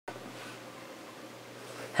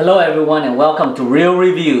Hello everyone and welcome to Real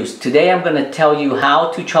Reviews. Today I'm going to tell you how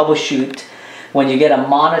to troubleshoot when you get a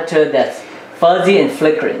monitor that's fuzzy and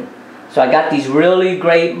flickering. So I got these really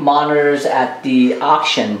great monitors at the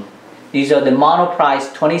auction. These are the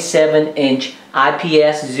Monoprice 27-inch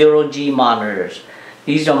IPS 0G monitors.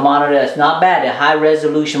 These are monitors that's not bad, they're high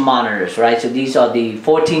resolution monitors, right? So these are the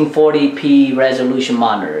 1440p resolution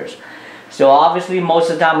monitors. So obviously most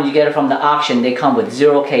of the time when you get it from the auction they come with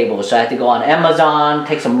zero cable. So I had to go on Amazon,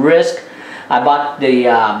 take some risk. I bought the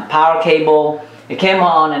power cable. It came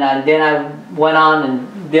on and then I went on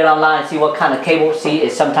and did online and see what kind of cable. See,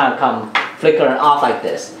 it sometimes come flickering off like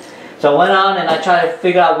this. So I went on and I tried to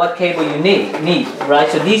figure out what cable you need, right?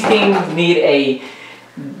 So these things need a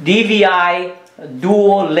DVI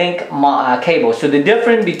dual link cable. So the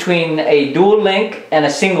difference between a dual link and a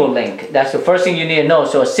single link, that's the first thing you need to know.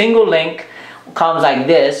 So a single link comes like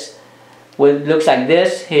this, looks like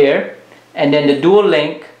this here, and then the dual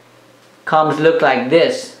link look like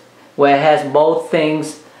this, where it has both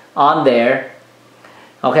things on there.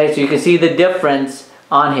 Okay, so you can see the difference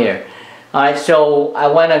on here. Alright, so I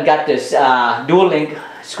went and got this dual link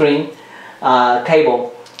screen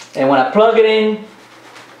cable, and when I plug it in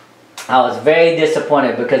I was very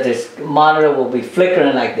disappointed because this monitor will be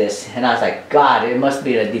flickering like this, and I was like, God, it must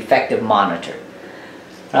be a defective monitor,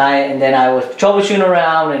 right? And then I was troubleshooting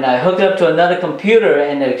around and I hooked it up to another computer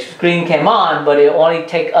and the screen came on, but it only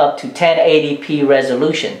take up to 1080p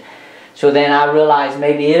resolution. So then I realized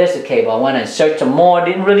maybe it is a cable. I went and searched some more,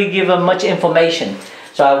 didn't really give them much information.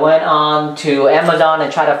 So I went on to Amazon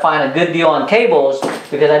and tried to find a good deal on cables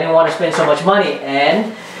because I didn't want to spend so much money.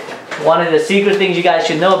 And one of the secret things you guys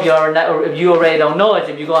should know, if you already don't know, is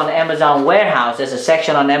if you go on the Amazon warehouse, there's a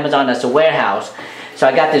section on Amazon that's a warehouse. So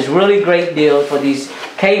I got this really great deal for these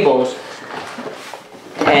cables,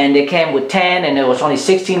 and they came with 10 and it was only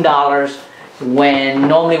 $16 when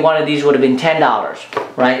normally one of these would have been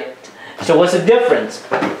 $10, right? So what's the difference?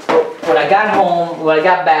 When I got home, when I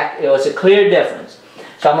got back, it was a clear difference.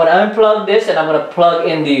 So I'm going to unplug this and I'm going to plug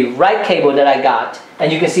in the right cable that I got.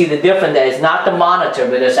 And you can see the difference that it's not the monitor,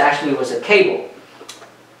 but it actually was a cable.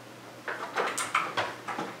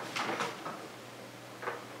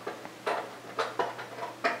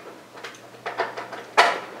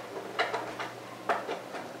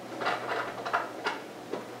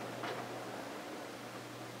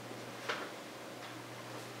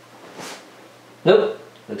 Look,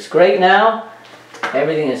 looks great now.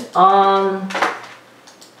 Everything is on.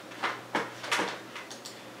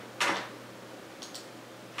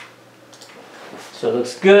 So it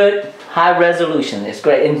looks good, high resolution, it's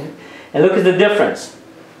great, and look at the difference.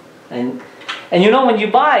 And you know, when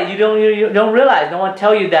you buy it, you don't realize, no one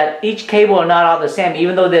tell you that each cable are not all the same,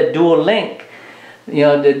 even though they're dual link. You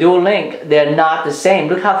know, the dual link, they're not the same.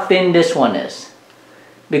 Look how thin this one is,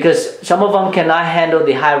 because some of them cannot handle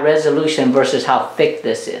the high resolution versus how thick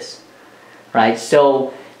this is, right?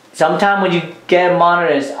 So sometimes when you get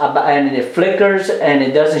monitors and it flickers and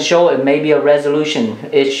it doesn't show, it may be a resolution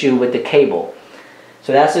issue with the cable.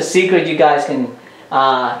 So that's a secret you guys can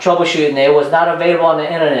troubleshoot, and it was not available on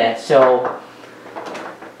the internet. So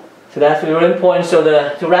that's really important. So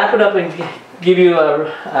to wrap it up and give you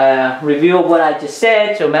a review of what I just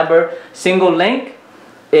said. So remember, single link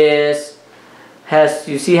you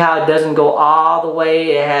see how it doesn't go all the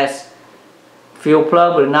way. It has fuel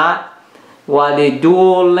plug but not. While the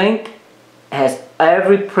dual link has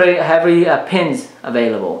every pins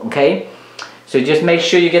available. Okay. So just make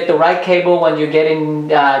sure you get the right cable when you're getting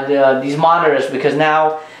these monitors, because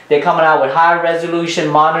now they're coming out with high resolution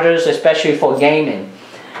monitors, especially for gaming.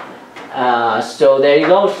 So there you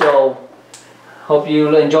go. So hope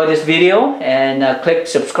you enjoyed this video, and click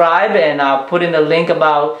subscribe, and I'll put in the link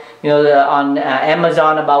about, you know, on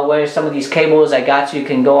Amazon about where some of these cables I got, so you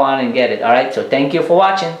can go on and get it. Alright, so thank you for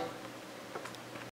watching.